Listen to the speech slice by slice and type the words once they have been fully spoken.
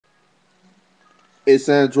It's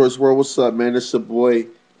Android's World. What's up, man? It's your boy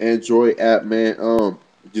Android app, man.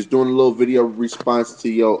 Just doing a little video response to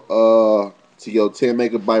your 10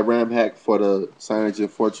 megabyte RAM hack for the CYANOGEN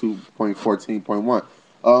 4.2.14.1.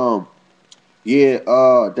 Um, yeah,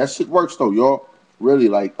 that shit works though, y'all. Really,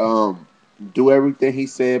 like, do everything he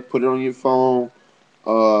said. Put it on your phone.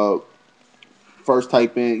 Uh, First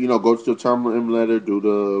type in, go to your terminal emulator. Do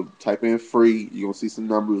the type in free. You are gonna see some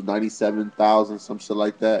numbers, 97,000, some shit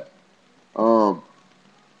like that. Um,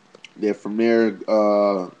 Then from there,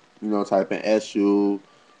 type in SU,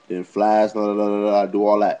 then flash, do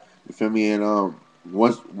all that. You feel me? And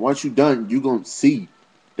once you done, you gonna see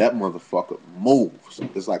that motherfucker moves.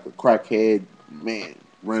 It's like a crackhead man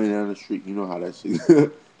running down the street. You know how that shit,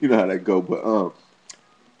 you know how that go. But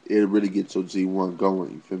it really gets your G1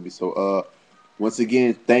 going. You feel me? So once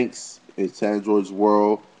again, thanks. It's Android's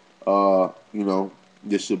World.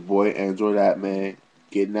 This your boy Android App Man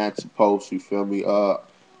getting at your post. You feel me?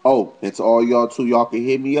 Oh, and to all y'all too, y'all can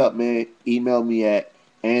hit me up, man. Email me at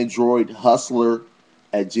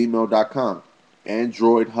androidhustler@gmail.com.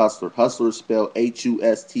 Android Hustler. Hustler is spelled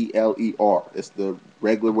Hustler. It's the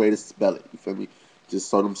regular way to spell it. You feel me? Just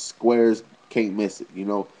so them squares can't miss it.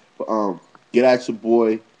 But get at your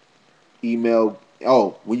boy. Email.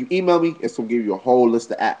 Oh, when you email me, it's gonna give you a whole list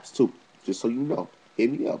of apps too. Just so you know,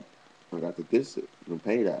 hit me up. I got the good shit, the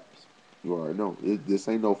paid apps. You already know. This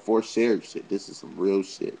ain't no forced shared shit. This is some real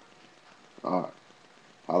shit. All right,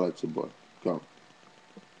 holla at your boy. Go.